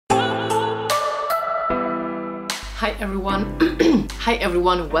Hi everyone. Hi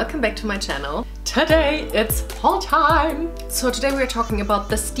everyone, welcome back to my channel. Today it's haul time. So today we're talking about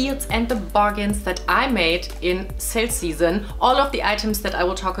the steals and the bargains that I made in sale season. All of the items that I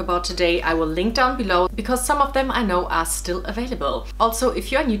will talk about today I will link down below because some of them I know are still available. Also,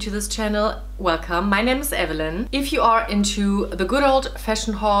 if you are new to this channel, welcome. My name is Evelyn. If you are into the good old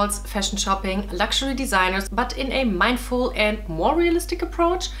fashion hauls, fashion shopping, luxury designers, but in a mindful and more realistic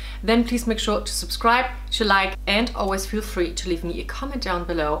approach, then please make sure to subscribe, to like, and always feel free to leave me a comment down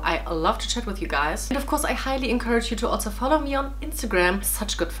below. I love to chat with you guys. And of course, I highly encourage you to also follow me on Instagram.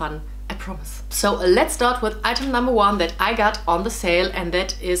 Such good fun, I promise. So let's start with item number one that I got on the sale, and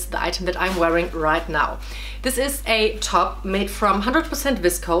that is the item that I'm wearing right now. This is a top made from 100%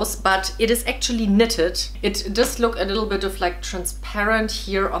 viscose, but it is actually knitted. It does look a little bit of like transparent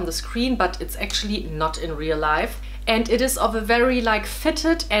here on the screen, but it's actually not in real life. And it is of a very like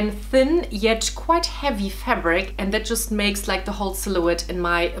fitted and thin yet quite heavy fabric, and that just makes like the whole silhouette, in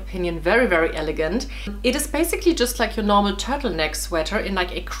my opinion, very, very elegant. It is basically just like your normal turtleneck sweater in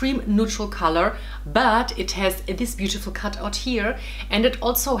like a cream neutral color, but it has this beautiful cutout here, and it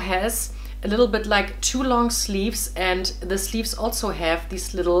also has a little bit like two long sleeves, and the sleeves also have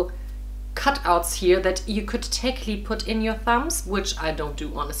these little cutouts here that you could technically put in your thumbs, which I don't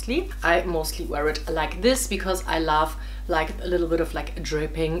do honestly. I mostly wear it like this because I love like a little bit of like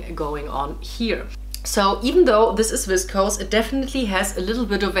draping going on here. So even though this is viscose, it definitely has a little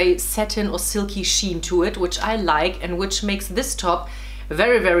bit of a satin or silky sheen to it, which I like and which makes this top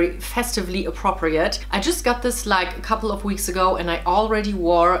very, very festively appropriate. I just got this like a couple of weeks ago and I already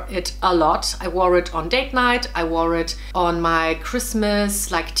wore it a lot. I wore it on date night, I wore it on my Christmas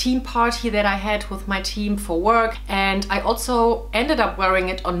like team party that I had with my team for work, and I also ended up wearing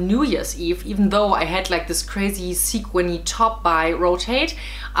it on New Year's Eve. Even though I had like this crazy sequiny top by Rotate,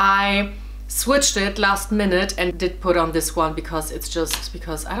 I switched it last minute and did put on this one because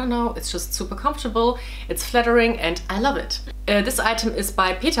I don't know, it's just super comfortable, it's flattering, and I love it. This item is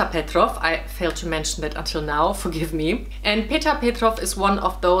by Peter Petrov. I failed to mention that until now, forgive me. And Peter Petrov is one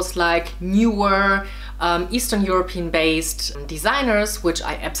of those like newer Eastern European based designers, which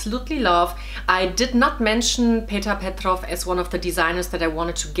I absolutely love. I did not mention Peter Petrov as one of the designers that I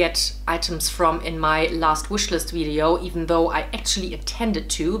wanted to get items from in my last wishlist video, even though I actually intended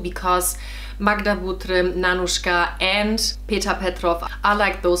to, because Magda Butrym, Nanushka, and Peter Petrov are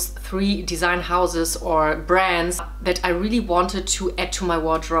like those three design houses or brands that I really wanted to add to my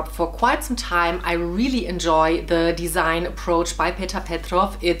wardrobe for quite some time. I really enjoy the design approach by Peter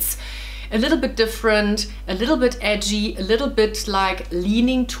Petrov. It's a little bit different, a little bit edgy, a little bit like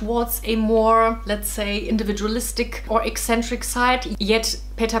leaning towards a more, let's say, individualistic or eccentric side. Yet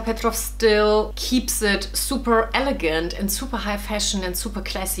Peter Petrov still keeps it super elegant and super high fashion and super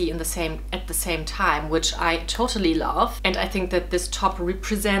classy at the same time, which I totally love. And I think that this top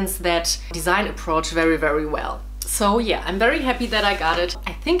represents that design approach very, very well. So yeah, I'm very happy that I got it.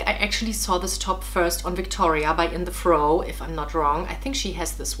 I think I actually saw this top first on Victoria by In The Fro, if I'm not wrong. I think she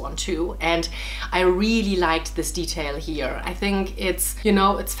has this one too, and I really liked this detail here. I think it's, you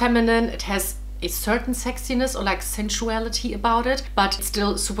know, it's feminine, it has a certain sexiness or like sensuality about it, but it's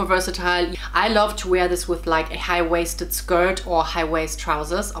still super versatile. I love to wear this with like a high-waisted skirt or high-waist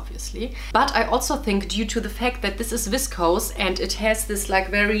trousers, obviously. But I also think, due to the fact that this is viscose and it has this like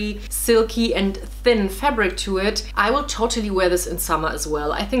very silky and thin fabric to it, I will totally wear this in summer as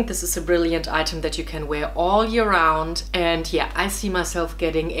well. I think this is a brilliant item that you can wear all year round. And yeah, I see myself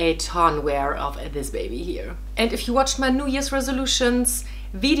getting a ton wear of this baby here. And if you watched my New Year's resolutions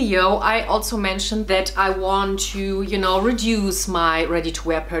video, I also mentioned that I want to, you know, reduce my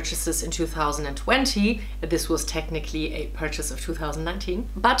ready-to-wear purchases in 2020. This was technically a purchase of 2019.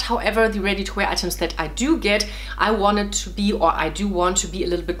 But however, the ready-to-wear items that I do get, I want it to be, or I do want to be, a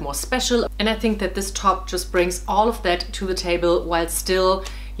little bit more special. And I think that this top just brings all of that to the table while still,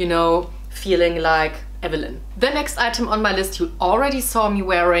 you know, feeling like Evelyn. The next item on my list you already saw me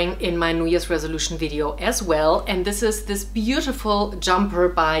wearing in my New Year's resolution video as well, and this is this beautiful jumper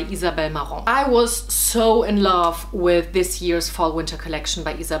by Isabel Marant. I was so in love with this year's fall winter collection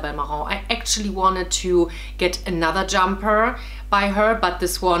by Isabel Marant. I actually wanted to get another jumper by her, but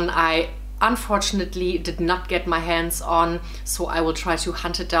this one I unfortunately did not get my hands on, so I will try to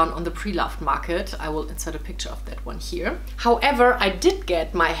hunt it down on the pre-loved market. I will insert a picture of that one here. However, I did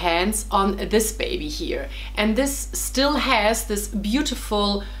get my hands on this baby here, and this still has this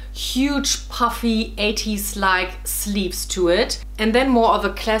beautiful huge puffy 80s like sleeves to it, and then more of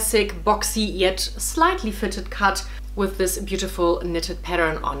a classic boxy yet slightly fitted cut with this beautiful knitted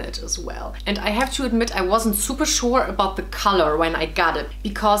pattern on it as well. And I have to admit, I wasn't super sure about the color when I got it,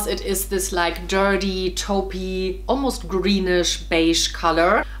 because it is this like dirty, taupey, almost greenish beige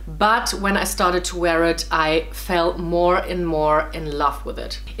color. But when I started to wear it, I fell more and more in love with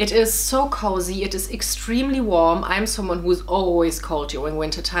it. It is so cozy, it is extremely warm. I'm someone who is always cold during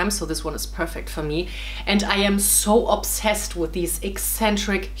winter time, so this one is perfect for me. And I am so obsessed with these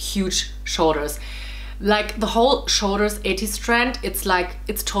eccentric, huge shoulders. Like the whole shoulders 80 strand, it's like,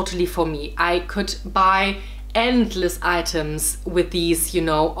 it's totally for me. I could buy endless items with these, you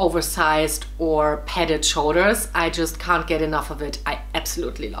know, oversized or padded shoulders. I just can't get enough of it. I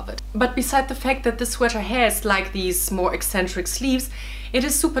absolutely love it. But beside the fact that this sweater has like these more eccentric sleeves, it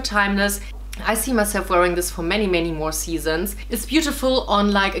is super timeless. I see myself wearing this for many, many more seasons. It's beautiful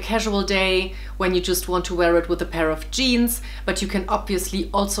on like a casual day when you just want to wear it with a pair of jeans, but you can obviously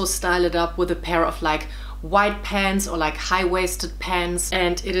also style it up with a pair of like white pants or like high-waisted pants,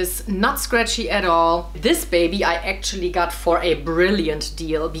 and it is not scratchy at all. This baby I actually got for a brilliant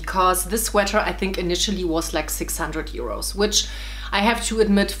deal, because this sweater I think initially was like 600 euros, which I have to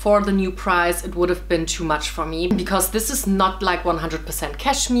admit, for the new price, it would have been too much for me, because this is not like 100%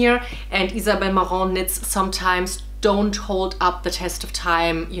 cashmere, and Isabelle Marant knits sometimes don't hold up the test of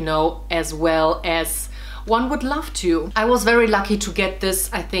time, you know, as well as one would love to. I was very lucky to get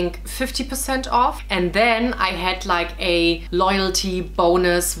this, I think 50% off, and then I had like a loyalty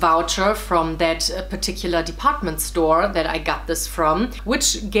bonus voucher from that particular department store that I got this from,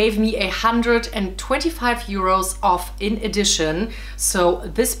 which gave me 125 euros off in addition. So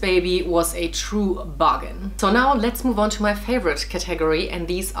this baby was a true bargain. So now let's move on to my favorite category, and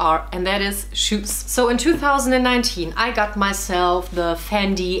that is shoes. So in 2019 I got myself the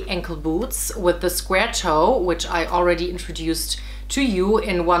Fendi ankle boots with the square toe, which I already introduced to you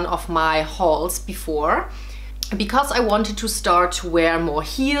in one of my hauls before, because I wanted to start to wear more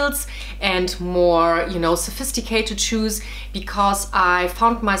heels and more, you know, sophisticated shoes, because I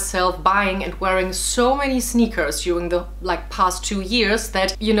found myself buying and wearing so many sneakers during the like past 2 years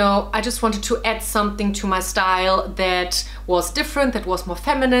that, you know, I just wanted to add something to my style that was different, that was more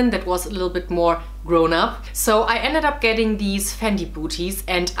feminine, that was a little bit more grown up. So I ended up getting these Fendi booties,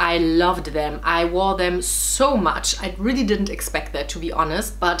 and I loved them. I wore them so much. I really didn't expect that, to be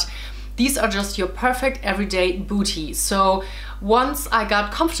honest, but these are just your perfect everyday booty. So once I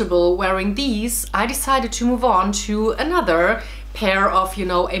got comfortable wearing these, I decided to move on to another pair of, you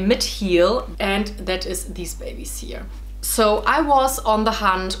know, a mid-heel, and that is these babies here. So I was on the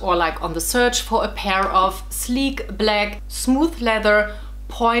hunt, or like on the search, for a pair of sleek black smooth leather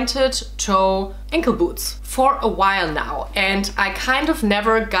pointed toe ankle boots for a while now, and I kind of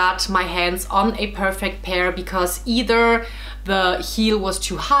never got my hands on a perfect pair, because either the heel was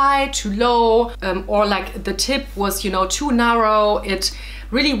too high, too low, or like the tip was, you know, too narrow. It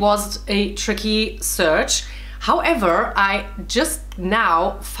really was a tricky search. However, I just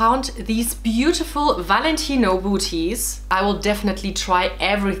now found these beautiful Valentino booties. I will definitely try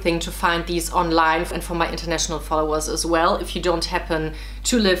everything to find these online, and for my international followers as well, if you don't happen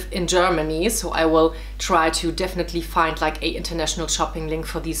to live in Germany. So I will try to definitely find like a international shopping link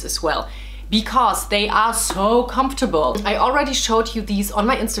for these as well, because they are so comfortable. I already showed you these on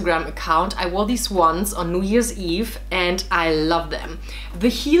my Instagram account. I wore these once on New Year's Eve and I love them. The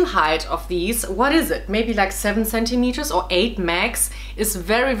heel height of these, what is it? Maybe like 7 centimeters or 8 max, is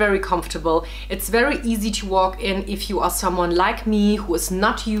very, very comfortable. It's very easy to walk in if you are someone like me who is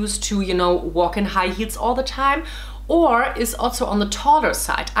not used to, you know, walk in high heels all the time, or is also on the taller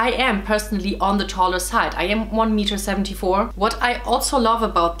side. I am personally on the taller side. I am 1.74 m. What I also love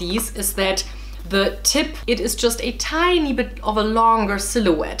about these is that the tip, it is just a tiny bit of a longer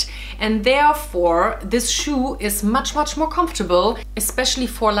silhouette, and therefore this shoe is much, much more comfortable, especially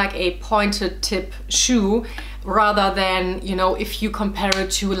for like a pointed tip shoe, rather than, you know, if you compare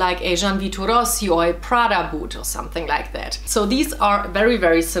it to like a Gian Vito Rossi or a Prada boot or something like that. So these are very,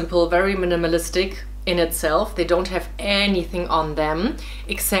 very simple, very minimalistic in itself. They don't have anything on them,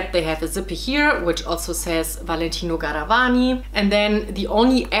 except they have a zipper here, which also says Valentino Garavani. And then the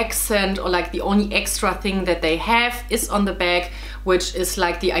only accent, or like the only extra thing that they have, is on the back, which is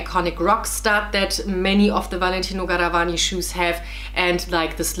like the iconic rock stud that many of the Valentino Garavani shoes have, and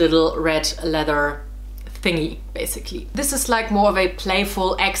like this little red leather thingy, basically. This is like more of a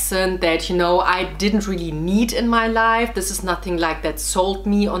playful accent that, you know, I didn't really need in my life. This is nothing like that sold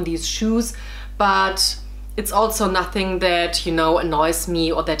me on these shoes, but it's also nothing that, you know, annoys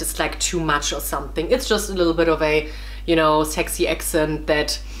me or that is like too much or something. It's just a little bit of a, you know, sexy accent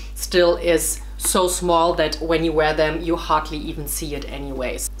that still is so small that when you wear them, you hardly even see it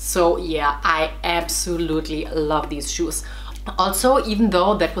anyways. So yeah, I absolutely love these shoes. Also, even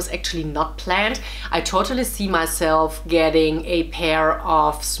though that was actually not planned, I totally see myself getting a pair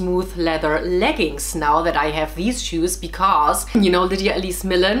of smooth leather leggings now that I have these shoes, because, you know, Lydia Elise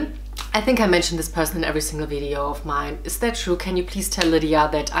Millen, I think I mentioned this person in every single video of mine. Is that true? Can you please tell Lydia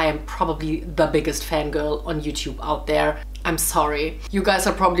that I am probably the biggest fangirl on YouTube out there? I'm sorry. You guys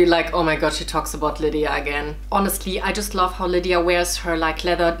are probably like, oh my god, she talks about Lydia again. Honestly, I just love how Lydia wears her like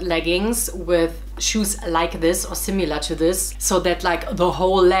leather leggings with shoes like this or similar to this, so that like the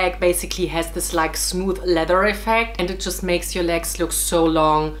whole leg basically has this like smooth leather effect, and it just makes your legs look so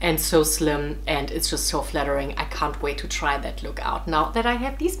long and so slim, and it's just so flattering. I can't wait to try that look out now that I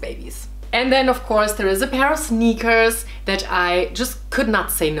have these babies. And then of course there is a pair of sneakers that I just could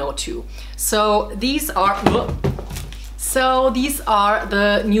not say no to. So these are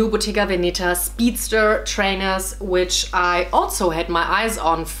the new Bottega Veneta Speedster trainers, which I also had my eyes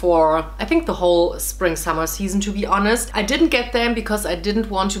on for, I think, the whole spring-summer season, to be honest. I didn't get them because I didn't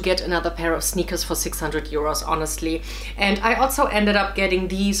want to get another pair of sneakers for 600 euros, honestly. And I also ended up getting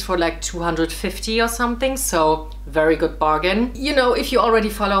these for like 250 or something, so very good bargain. You know, if you already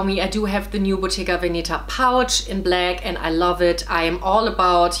follow me, I do have the new Bottega Veneta pouch in black and I love it. I am all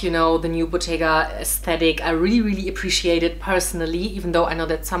about, you know, the new Bottega aesthetic. I really appreciate it personally, even though I know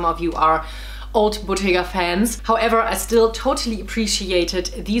that some of you are old Bottega fans. However, I still totally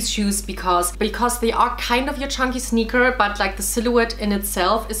appreciated these shoes because they are kind of your chunky sneaker, but like the silhouette in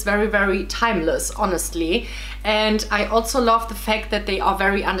itself is very timeless, honestly. And I also love the fact that they are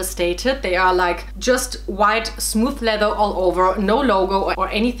very understated. They are like just white smooth leather all over, no logo or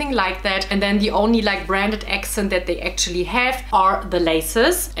anything like that. And then the only like branded accent that they actually have are the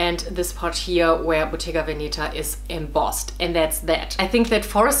laces and this part here where Bottega Veneta is embossed, and that's that. I think that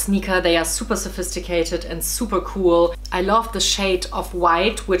for a sneaker they are super sophisticated and super cool. I love the shade of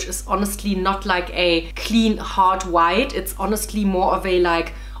white, which is honestly not like a clean hard white. It's honestly more of a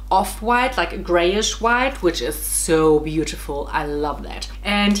like off-white, like a grayish white, which is so beautiful. I love that.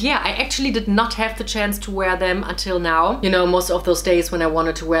 And yeah, I actually did not have the chance to wear them until now. You know, most of those days when I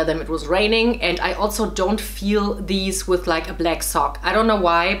wanted to wear them, it was raining, and I also don't feel these with like a black sock. I don't know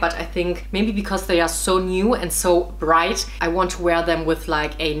why, but I think maybe because they are so new and so bright, I want to wear them with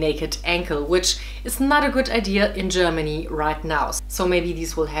like a naked ankle, which is not a good idea in Germany right now. So maybe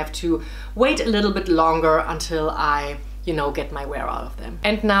these will have to wait a little bit longer until I, you know, get my wear out of them.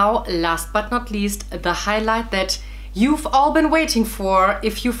 And now, last but not least, the highlight that you've all been waiting for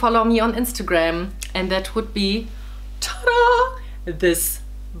if you follow me on Instagram, and that would be, ta-da, this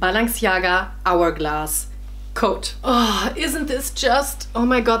Balenciaga Hourglass coat. Oh, isn't this just, oh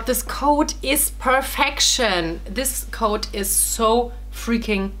my god, this coat is perfection. This coat is so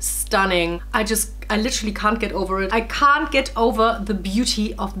freaking stunning. I literally can't get over it. I can't get over the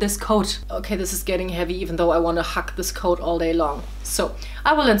beauty of this coat. Okay, this is getting heavy, even though I want to hug this coat all day long. So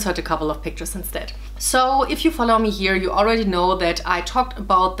I will insert a couple of pictures instead. So if you follow me here, you already know that I talked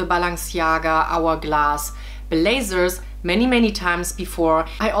about the Balenciaga Hourglass blazers many times before.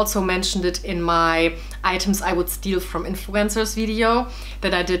 I also mentioned it in my items I would steal from influencers video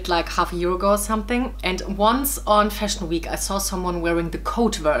that I did like half a year ago or something. And once on Fashion Week I saw someone wearing the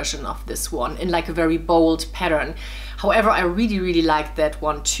coat version of this one in like a very bold pattern. However, I really liked that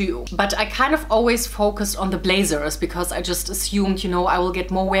one too. But I kind of always focused on the blazers because I just assumed, you know, I will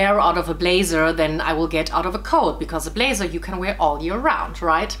get more wear out of a blazer than I will get out of a coat, because a blazer you can wear all year round,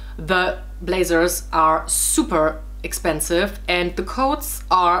 right? The blazers are super expensive and the coats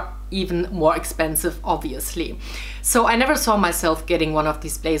are even more expensive, obviously. So I never saw myself getting one of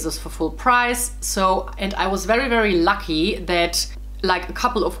these blazers for full price. And I was very lucky that like a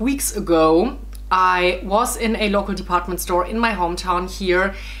couple of weeks ago I was in a local department store in my hometown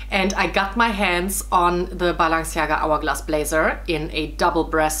here and I got my hands on the Balenciaga Hourglass blazer in a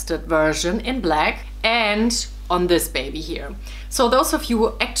double-breasted version in black and on this baby here. So those of you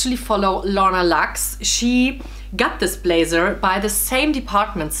who actually follow Lorna Lux, she got this blazer by the same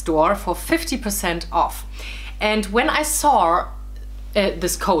department store for 50% off. And when I saw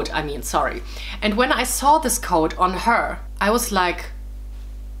this coat, I mean, sorry. And when I saw this coat on her, I was like,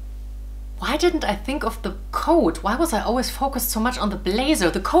 why didn't I think of the coat? Why was I always focused so much on the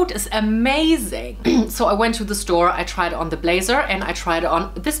blazer? The coat is amazing. So I went to the store, I tried on the blazer and I tried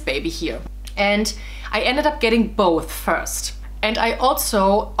on this baby here. And I ended up getting both first. And I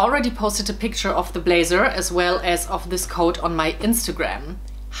also already posted a picture of the blazer as well as of this coat on my Instagram.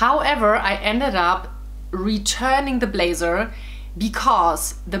 However, I ended up returning the blazer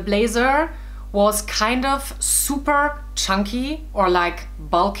because the blazer was kind of super chunky or like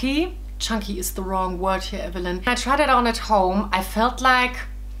bulky chunky is the wrong word here, Evelyn. I tried it on at home. I felt like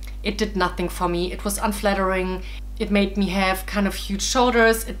it did nothing for me. It was unflattering. It made me have kind of huge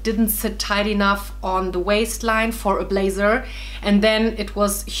shoulders. It didn't sit tight enough on the waistline for a blazer. And then it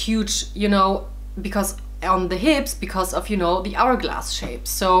was huge, you know, because on the hips, because of, you know, the hourglass shape.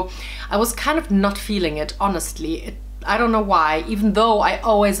 So I was kind of not feeling it, honestly. I don't know why, even though I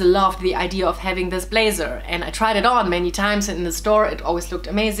always loved the idea of having this blazer, and I tried it on many times in the store. It always looked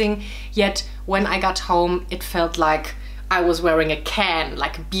amazing. Yet when I got home, it felt like I was wearing a can,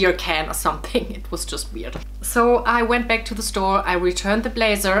 like a beer can or something. It was just weird. So I went back to the store, I returned the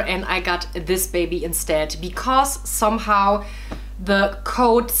blazer, and I got this baby instead, because somehow the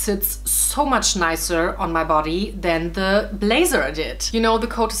coat sits so much nicer on my body than the blazer did. You know, the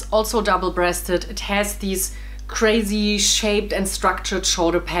coat is also double-breasted. It has these crazy shaped and structured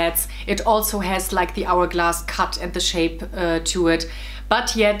shoulder pads. It also has like the hourglass cut and the shape to it.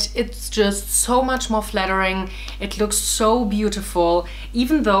 But yet it's just so much more flattering. It looks so beautiful,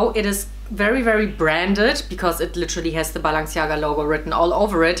 even though it is very, very branded, because it literally has the Balenciaga logo written all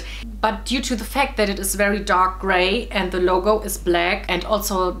over it. But due to the fact that it is very dark gray and the logo is black and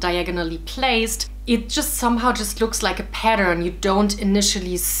also diagonally placed, it just somehow just looks like a pattern. You don't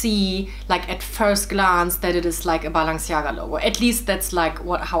initially see, like at first glance, that it is like a Balenciaga logo. At least that's like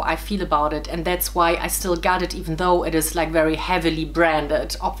how I feel about it, and that's why I still got it, even though it is like very heavily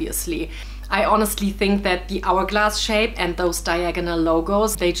branded, obviously. I honestly think that the hourglass shape and those diagonal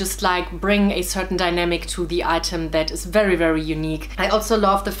logos, they just like bring a certain dynamic to the item that is very, very unique. I also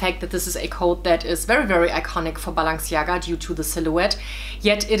love the fact that this is a coat that is very, very iconic for Balenciaga due to the silhouette,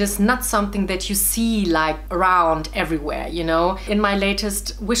 yet it is not something that you see like around everywhere, you know? In my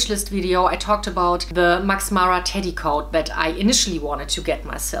latest wishlist video, I talked about the Max Mara teddy coat that I initially wanted to get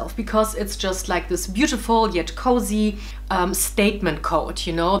myself, because it's just like this beautiful yet cozy statement coat,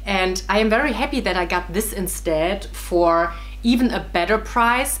 you know? And I am very happy that I got this instead for even a better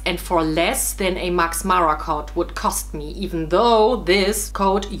price and for less than a Max Mara coat would cost me, even though this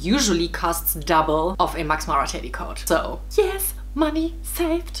coat usually costs double of a Max Mara teddy coat. So yes, money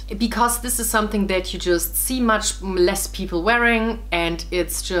saved. Because this is something that you just see much less people wearing, and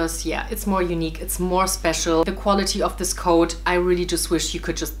it's just, yeah, it's more unique, it's more special. The quality of this coat, I really just wish you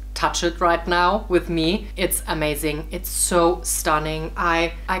could just touch it right now with me. It's amazing. It's so stunning.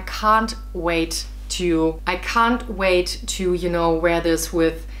 I can't wait to, you know, wear this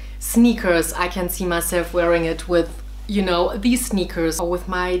with sneakers. I can see myself wearing it with, you know, these sneakers, or with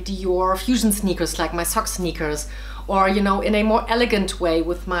my Dior Fusion sneakers, like my sock sneakers, or, you know, in a more elegant way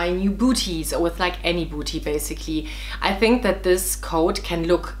with my new booties, or with like any booty basically. I think that this coat can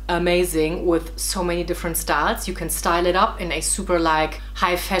look amazing with so many different styles. You can style it up in a super like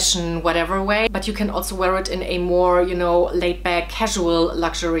high fashion whatever way, but you can also wear it in a more, you know, laid back, casual,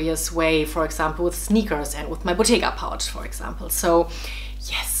 luxurious way, for example with sneakers and with my Bottega pouch, for example. So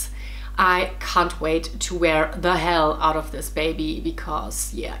yes, I can't wait to wear the hell out of this baby,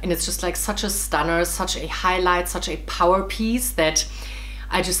 because yeah, and it's just like such a stunner, such a highlight, such a power piece that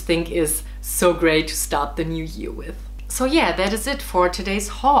I just think is so great to start the new year with. So yeah, that is it for today's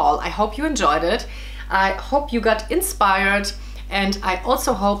haul. I hope you enjoyed it. I hope you got inspired, and I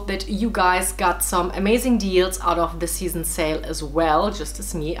also hope that you guys got some amazing deals out of the season sale as well, just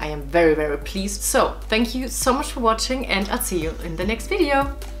as me. I am very, very pleased. So thank you so much for watching, and I'll see you in the next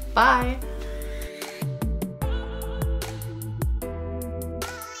video. Bye!